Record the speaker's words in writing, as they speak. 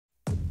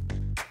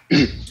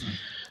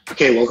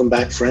Okay, welcome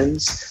back,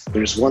 friends.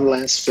 There's one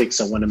last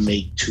fix I want to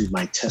make to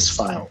my test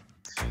file.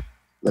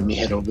 Let me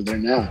head over there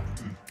now.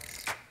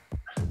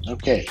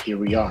 Okay, here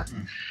we are.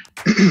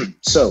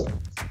 So,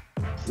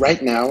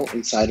 right now,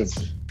 inside of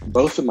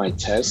both of my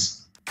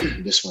tests,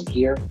 this one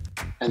here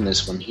and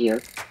this one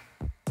here,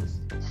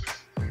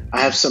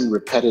 I have some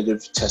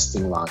repetitive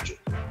testing logic.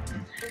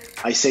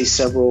 I say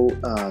several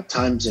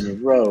times in a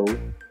row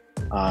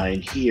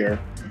in here,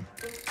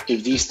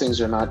 if these things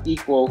are not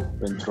equal,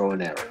 then throw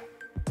an error,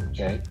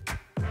 okay?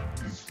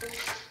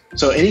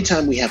 So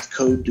anytime we have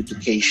code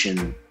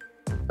duplication,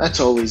 that's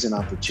always an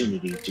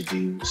opportunity to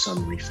do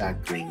some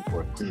refactoring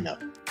or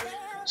cleanup.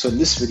 So in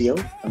this video,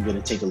 I'm going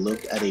to take a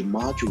look at a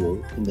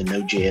module in the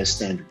Node.js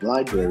standard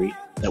library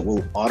that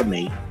will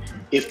automate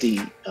if the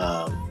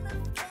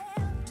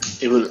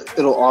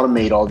it'll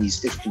automate all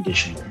these if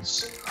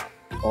conditionals,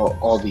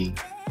 all the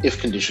if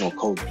conditional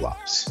code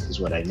blocks is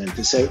what I meant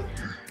to say.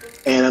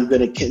 And I'm going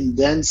to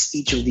condense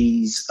each of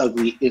these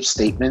ugly if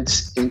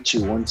statements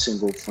into one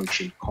single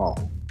function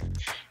call.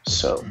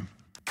 So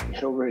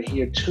head over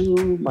here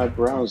to my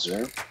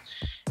browser,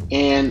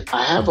 and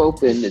I have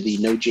opened the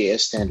Node.js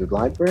standard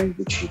library,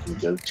 which you can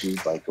go to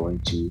by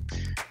going to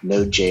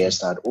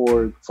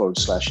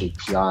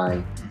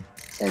nodejs.org/API,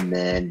 and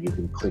then you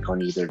can click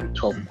on either the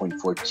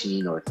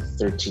 12.14 or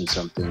 13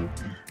 something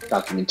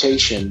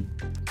documentation.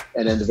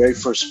 And then the very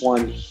first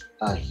one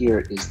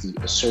here is the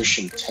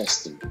assertion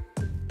testing.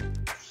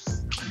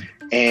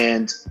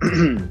 And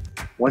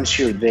once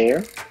you're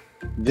there,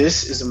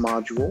 this is a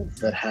module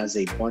that has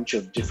a bunch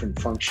of different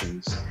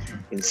functions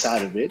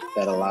inside of it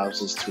that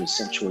allows us to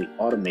essentially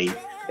automate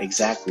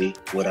exactly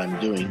what I'm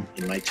doing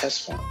in my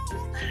test file.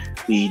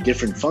 The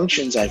different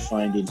functions I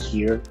find in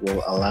here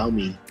will allow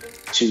me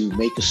to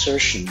make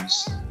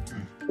assertions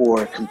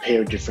or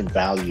compare different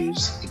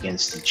values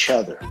against each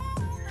other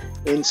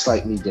in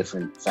slightly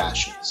different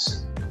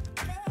fashions.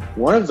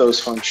 One of those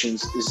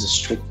functions is the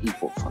strict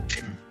equal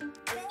function.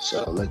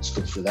 So let's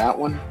look for that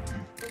one.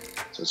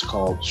 So it's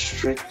called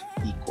strict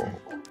equal.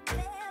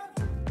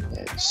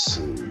 Let's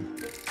see,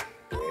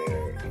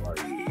 where are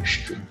you,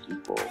 strict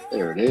equal?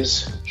 There it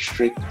is,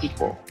 strict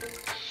equal.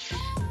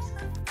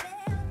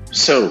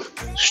 So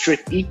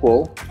strict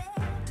equal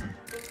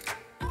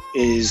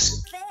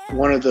is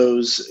one of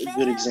those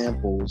good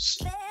examples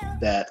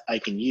that I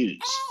can use.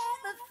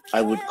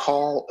 I would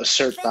call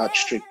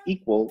assert.strict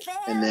equal,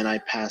 and then I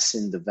pass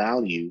in the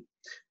value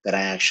that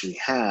I actually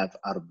have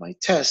out of my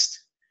test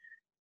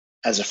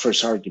as a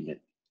first argument.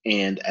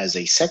 And as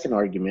a second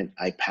argument,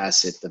 I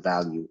pass it the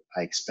value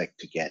I expect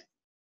to get.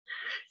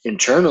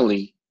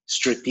 Internally,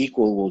 strict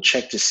equal will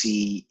check to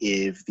see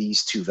if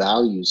these two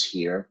values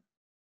here,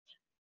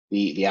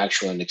 the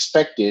actual and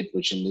expected,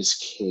 which in this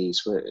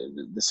case, where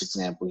this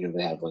example here,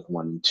 they have like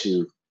 1 and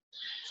 2.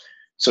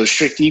 So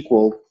strict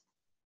equal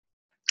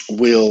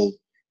will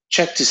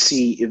check to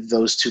see if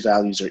those two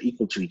values are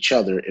equal to each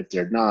other. If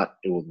they're not,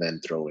 it will then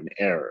throw an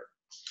error.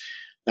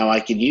 Now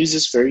I can use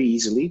this very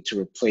easily to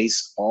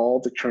replace all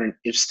the current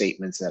if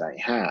statements that I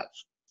have.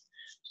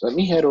 So let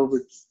me head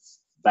over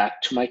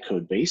back to my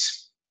code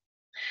base,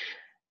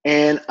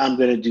 and I'm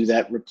going to do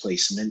that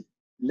replacement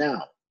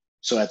now.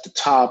 So at the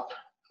top,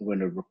 I'm going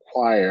to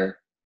require,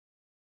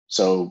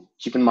 so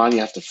keep in mind you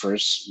have to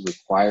first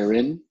require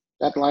in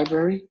that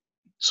library.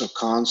 So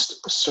const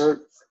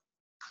assert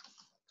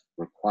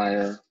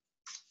require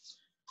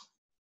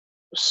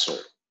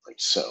assert, like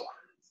so,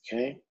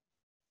 okay?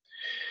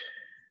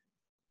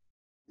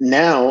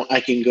 Now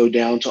I can go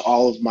down to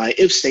all of my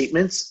if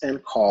statements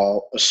and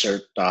call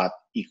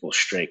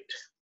assert.equalStrict,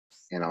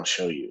 and I'll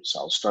show you. So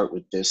I'll start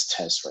with this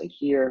test right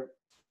here.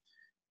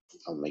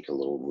 I'll make a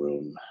little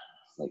room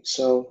like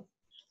so.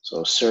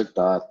 So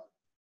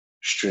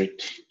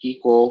assert.strict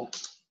equal,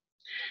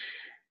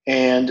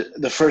 and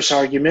the first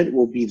argument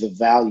will be the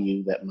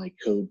value that my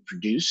code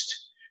produced.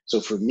 So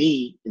for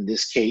me, in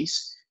this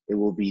case, it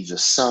will be the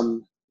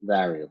sum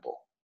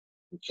variable,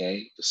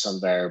 okay? The sum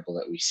variable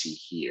that we see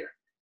here.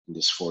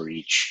 This for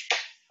each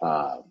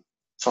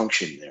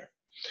function there.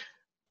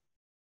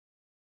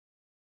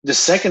 The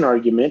second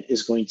argument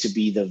is going to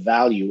be the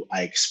value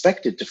I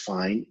expected to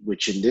find,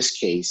 which in this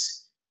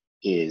case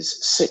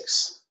is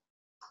 6,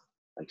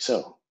 like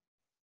so.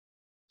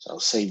 So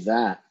I'll save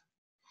that.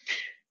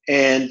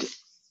 And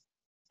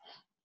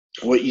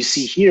what you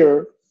see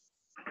here,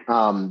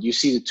 you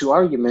see the two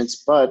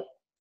arguments, but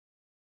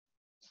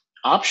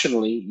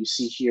optionally, you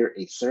see here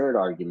a third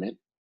argument,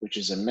 which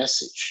is a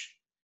message.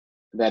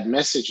 That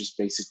message is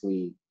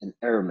basically an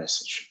error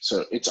message.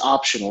 So it's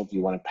optional if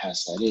you want to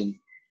pass that in.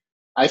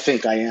 I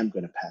think I am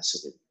going to pass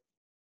it in.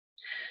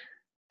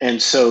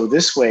 And so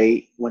this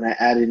way, when I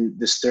add in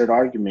this third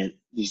argument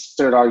is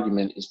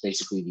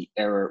basically the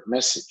error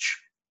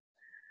message.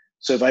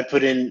 So if I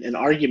put in an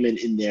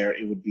argument in there,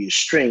 it would be a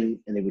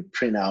string, and it would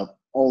print out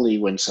only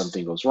when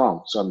something goes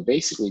wrong. So I'm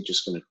basically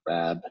just going to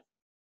grab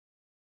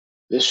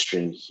this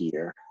string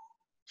here,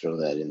 throw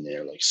that in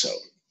there like so,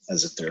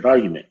 as a third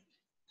argument.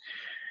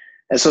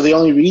 And so the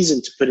only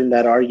reason to put in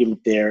that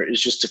argument there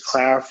is just to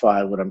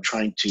clarify what I'm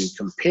trying to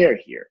compare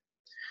here.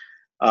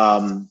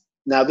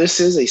 Now this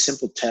is a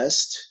simple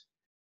test,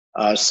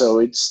 so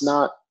it's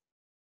not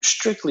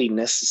strictly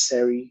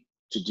necessary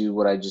to do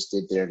what I just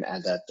did there and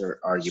add that third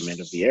argument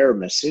of the error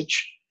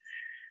message,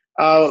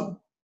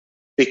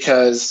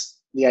 because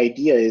the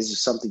idea is if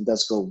something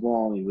does go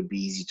wrong, it would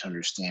be easy to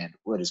understand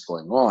what is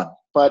going on.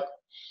 But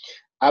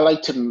I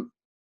like to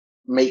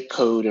make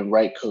code and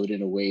write code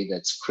in a way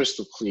that's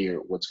crystal clear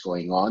what's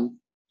going on.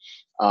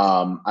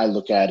 I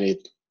look at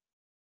it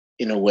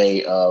in a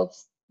way of,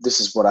 this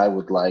is what I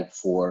would like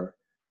for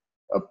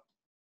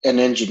an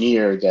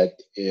engineer that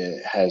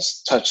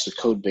has touched the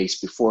code base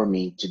before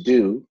me to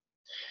do,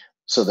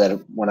 so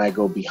that when I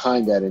go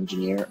behind that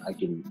engineer, I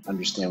can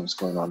understand what's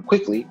going on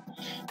quickly.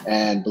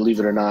 And believe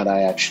it or not,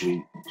 I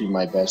actually do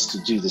my best to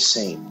do the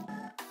same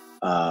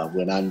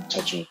when I'm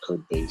touching a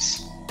code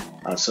base,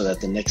 so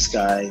that the next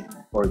guy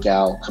or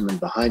gal coming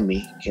behind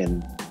me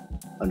can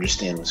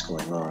understand what's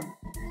going on.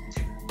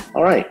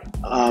 All right,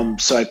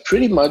 so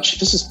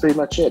this is pretty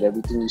much it,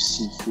 everything you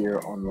see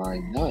here on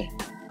line 9.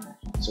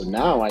 So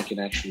now I can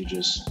actually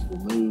just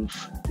remove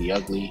the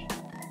ugly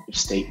if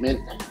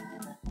statement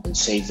and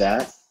save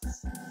that.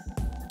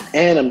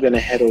 And I'm going to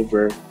head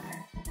over.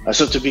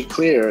 So to be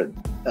clear,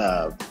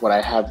 what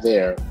I have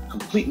there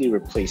completely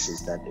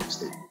replaces that if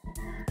statement.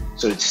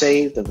 So it's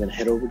saved. I'm going to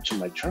head over to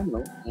my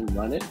terminal and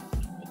run it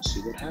and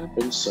see what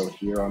happens. So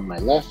here on my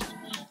left,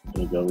 I'm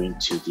going to go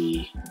into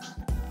the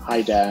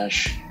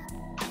high-dash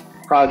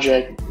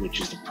project, which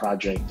is the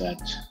project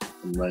that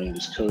I'm running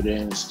this code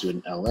in. Let's do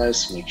an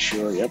ls, make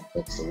sure, yep,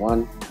 that's the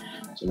one.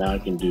 So now I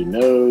can do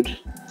node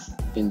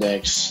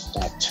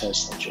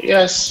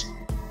index.test.js.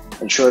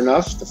 And sure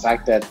enough, the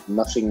fact that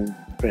nothing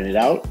printed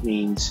out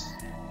means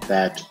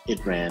that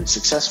it ran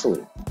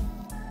successfully.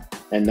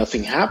 And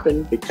nothing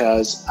happened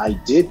because I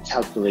did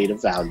calculate a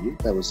value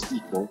that was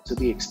equal to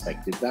the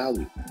expected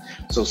value.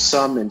 So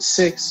sum and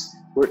 6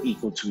 were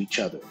equal to each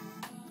other.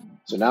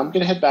 So now I'm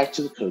going to head back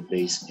to the code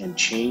base and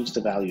change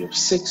the value of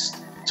 6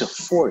 to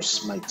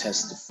force my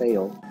test to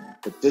fail.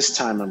 But this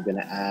time I'm going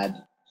to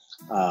add,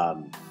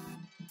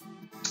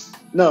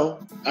 no,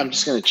 I'm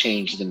just going to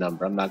change the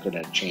number. I'm not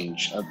going to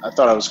change. I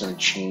thought I was going to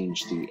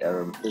change the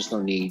error. There's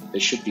no need.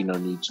 There should be no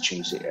need to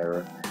change the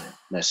error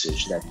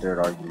message. That third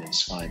argument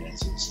is fine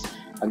as is.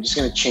 I'm just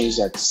going to change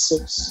that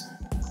 6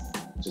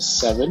 to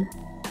 7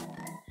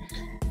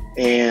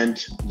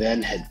 and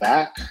then head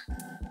back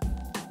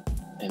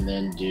and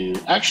then do,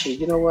 actually,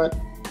 you know what?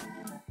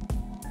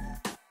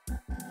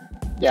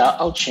 Yeah,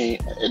 I'll change.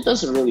 It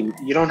doesn't really,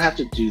 you don't have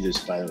to do this,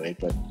 by the way,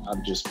 but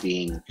I'm just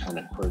being kind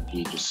of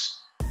quirky, just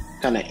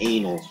kind of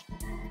anal,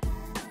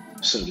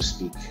 so to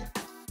speak,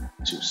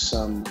 to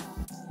sum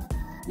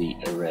the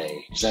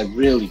array. Because I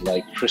really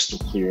like crystal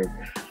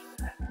clear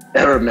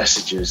error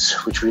messages,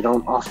 which we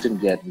don't often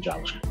get in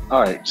JavaScript.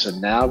 All right, so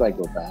now if I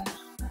go back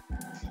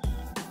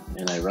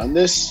and I run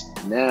this,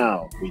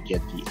 now we get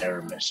the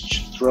error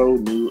message. Throw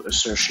new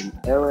assertion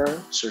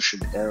error,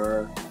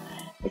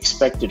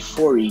 expected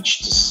for each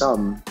to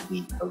sum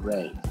the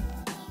array.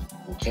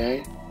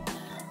 Okay,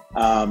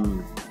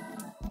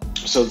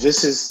 so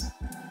this is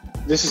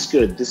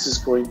good. This is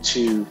going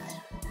to,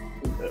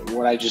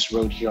 what I just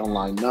wrote here on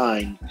line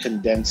 9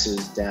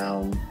 condenses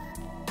down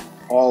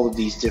all of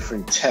these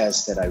different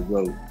tests that I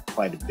wrote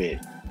quite a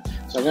bit.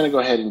 So I'm going to go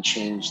ahead and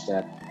change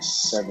that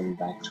 7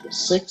 back to a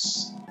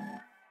 6,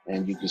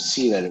 and you can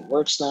see that it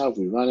works now. If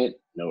we run it,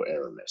 no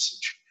error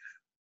message.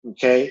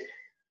 Okay.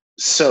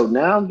 So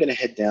now I'm going to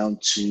head down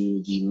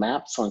to the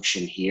map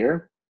function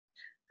here,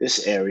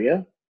 this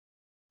area,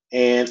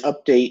 and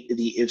update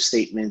the if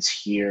statements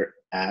here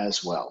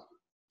as well.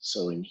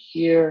 So in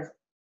here,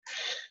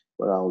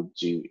 what I'll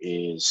do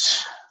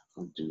is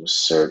I'll do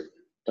assert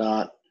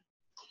dot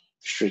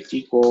strict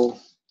equal,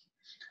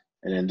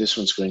 and then this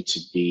one's going to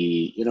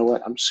be, you know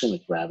what, I'm just going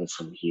to grab it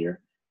from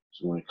here.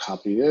 So I'm going to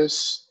copy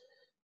this.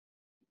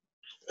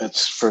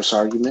 That's first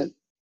argument,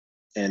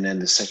 and then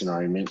the second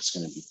argument is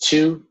going to be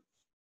 2.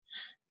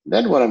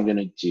 Then what I'm going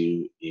to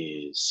do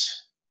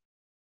is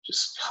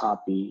just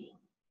copy,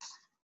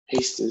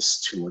 paste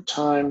this 2 more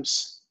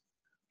times.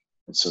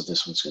 And so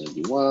this one's going to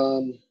be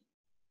 1,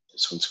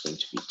 this one's going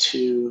to be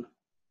 2,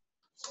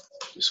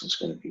 this one's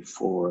going to be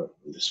 4,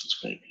 and this one's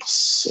going to be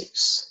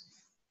 6.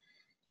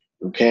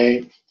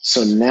 Okay,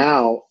 so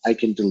now I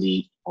can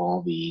delete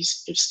all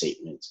these if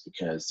statements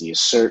because the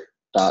assert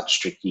dot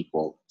strict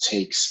equal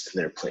takes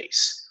their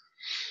place.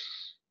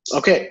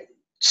 Okay,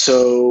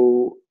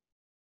 so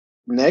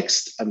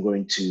next, I'm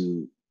going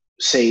to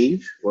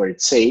save, or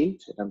it's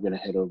saved, and I'm going to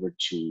head over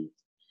to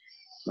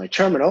my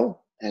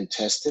terminal and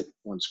test it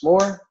once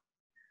more.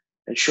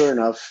 And sure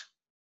enough,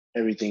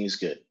 everything is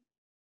good.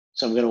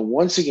 So I'm going to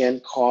once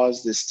again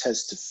cause this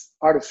test to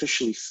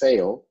artificially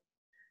fail.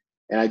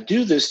 And I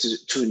do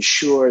this to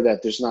ensure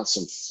that there's not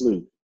some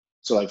fluke.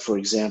 So like, for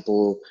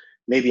example,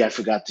 maybe I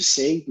forgot to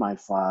save my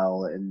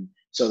file, and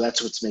so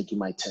that's what's making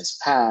my test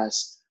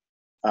pass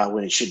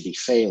when it should be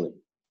failing.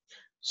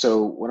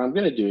 So what I'm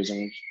going to do is I'm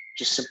going to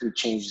just simply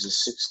change the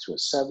 6 to a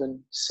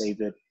 7,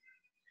 save it,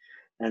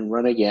 and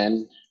run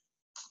again.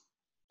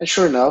 And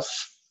sure enough,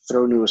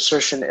 throw new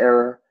assertion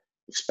error,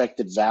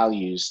 expected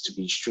values to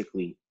be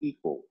strictly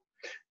equal.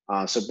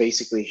 So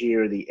basically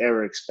here, the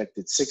error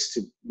expected 6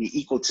 to be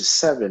equal to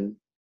 7,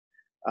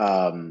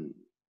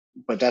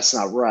 but that's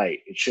not right.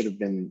 It should have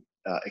been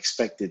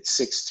expected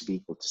 6 to be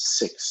equal to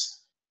 6.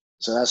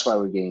 So that's why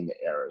we're getting the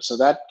error. So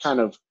that kind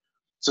of,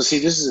 so see,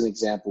 this is an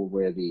example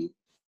where the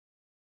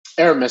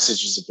error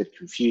message is a bit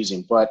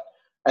confusing, but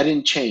I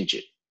didn't change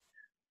it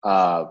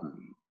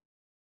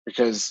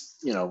because,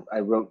 you know, I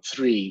wrote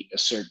 3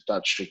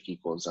 assert.strict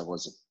equals. I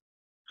wasn't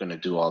going to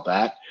do all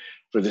that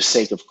for the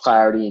sake of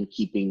clarity and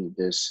keeping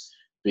this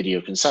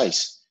video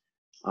concise.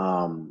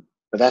 But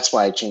that's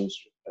why I changed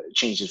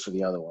it for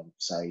the other one,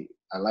 because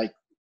I like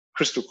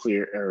crystal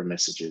clear error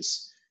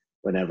messages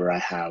whenever I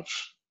have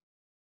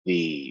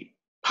the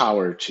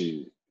power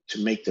to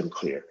make them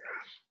clear.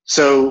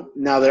 So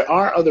now there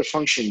are other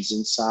functions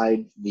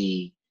inside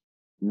the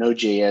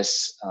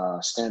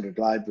Node.js standard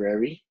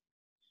library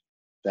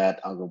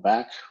that I'll go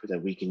back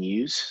that we can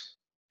use.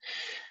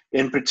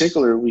 In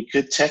particular, we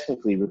could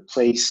technically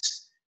replace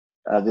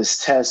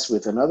this test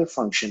with another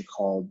function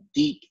called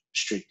deep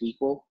strict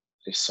equal.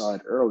 I saw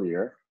it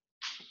earlier.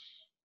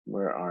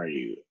 Where are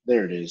you?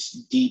 There it is,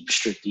 deep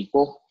strict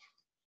equal.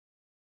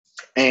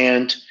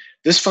 And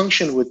this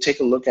function would take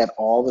a look at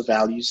all the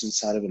values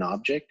inside of an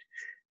object,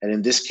 and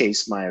in this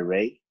case, my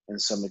array,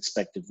 and some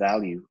expected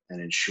value,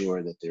 and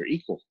ensure that they're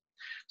equal.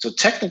 So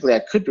technically, I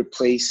could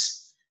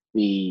replace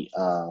the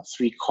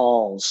 3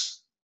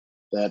 calls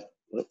that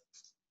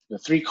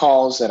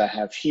I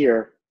have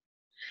here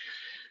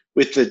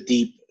with the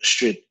deep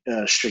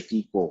strict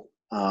equal.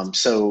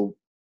 So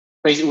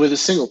basically, with a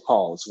single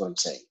call is what I'm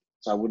saying.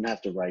 So I wouldn't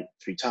have to write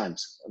 3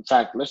 times. In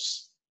fact,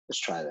 let's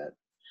try that.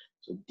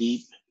 So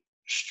deep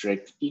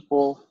strict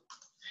equal.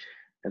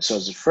 And so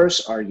as the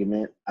first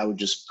argument, I would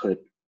just put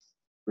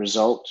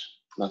result,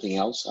 nothing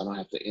else. I don't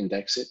have to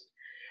index it.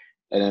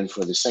 And then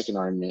for the second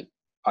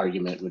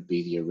argument would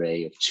be the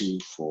array of 2,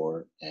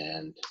 4,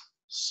 and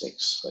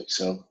 6, like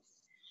so.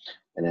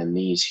 And then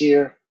these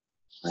here,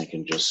 I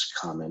can just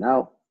comment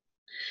out.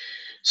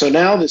 So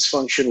now this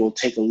function will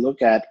take a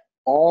look at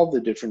all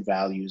the different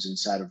values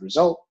inside of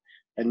result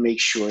and make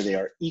sure they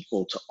are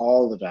equal to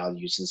all the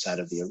values inside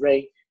of the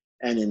array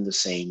and in the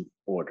same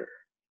order.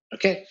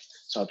 Okay,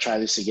 so I'll try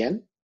this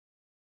again.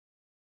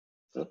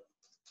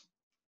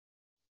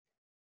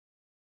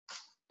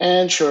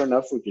 And sure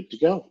enough, we're good to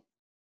go.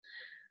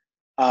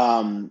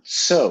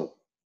 So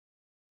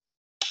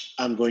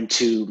I'm going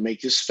to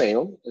make this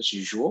fail as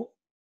usual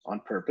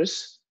on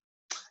purpose.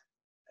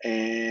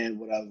 And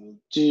what I will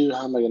do,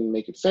 how am I going to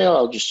make it fail?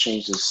 I'll just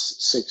change this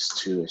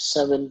 6 to a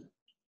 7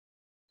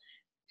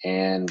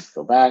 and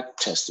go back,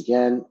 test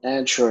again.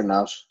 And sure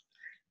enough,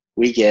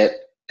 we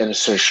get an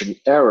assertion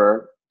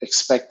error,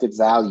 expected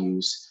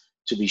values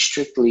to be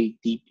strictly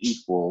deep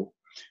equal.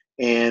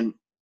 And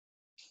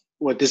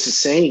what this is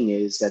saying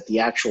is that the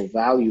actual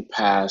value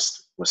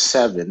passed was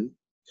 7.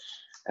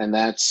 And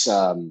that's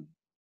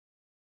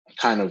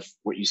kind of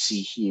what you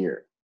see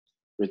here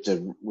with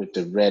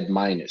the red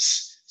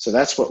minus. So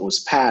that's what was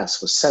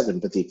passed was 7,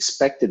 but the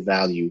expected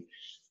value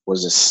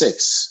was a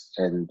 6,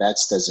 and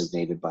that's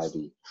designated by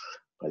the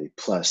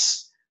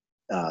plus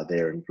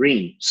there in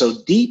green.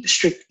 So deep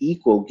strict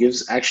equal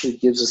actually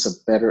gives us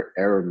a better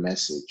error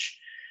message.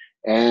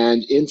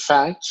 And in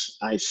fact,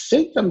 I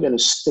think I'm going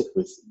to stick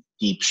with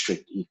deep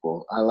strict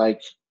equal. I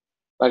like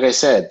I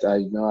said, I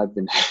know I've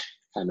been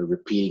kind of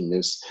repeating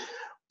this,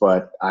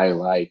 but I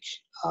like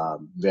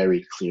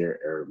very clear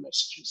error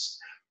messages.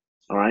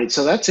 All right,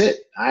 so that's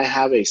it. I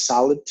have a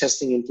solid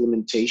testing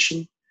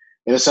implementation.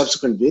 In a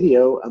subsequent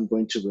video, I'm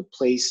going to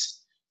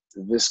replace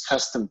this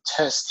custom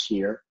test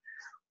here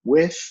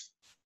with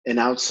an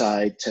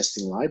outside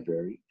testing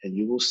library, and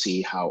you will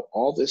see how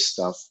all this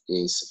stuff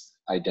is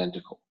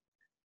identical.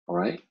 All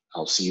right,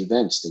 I'll see you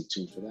then. Stay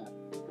tuned for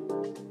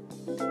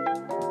that.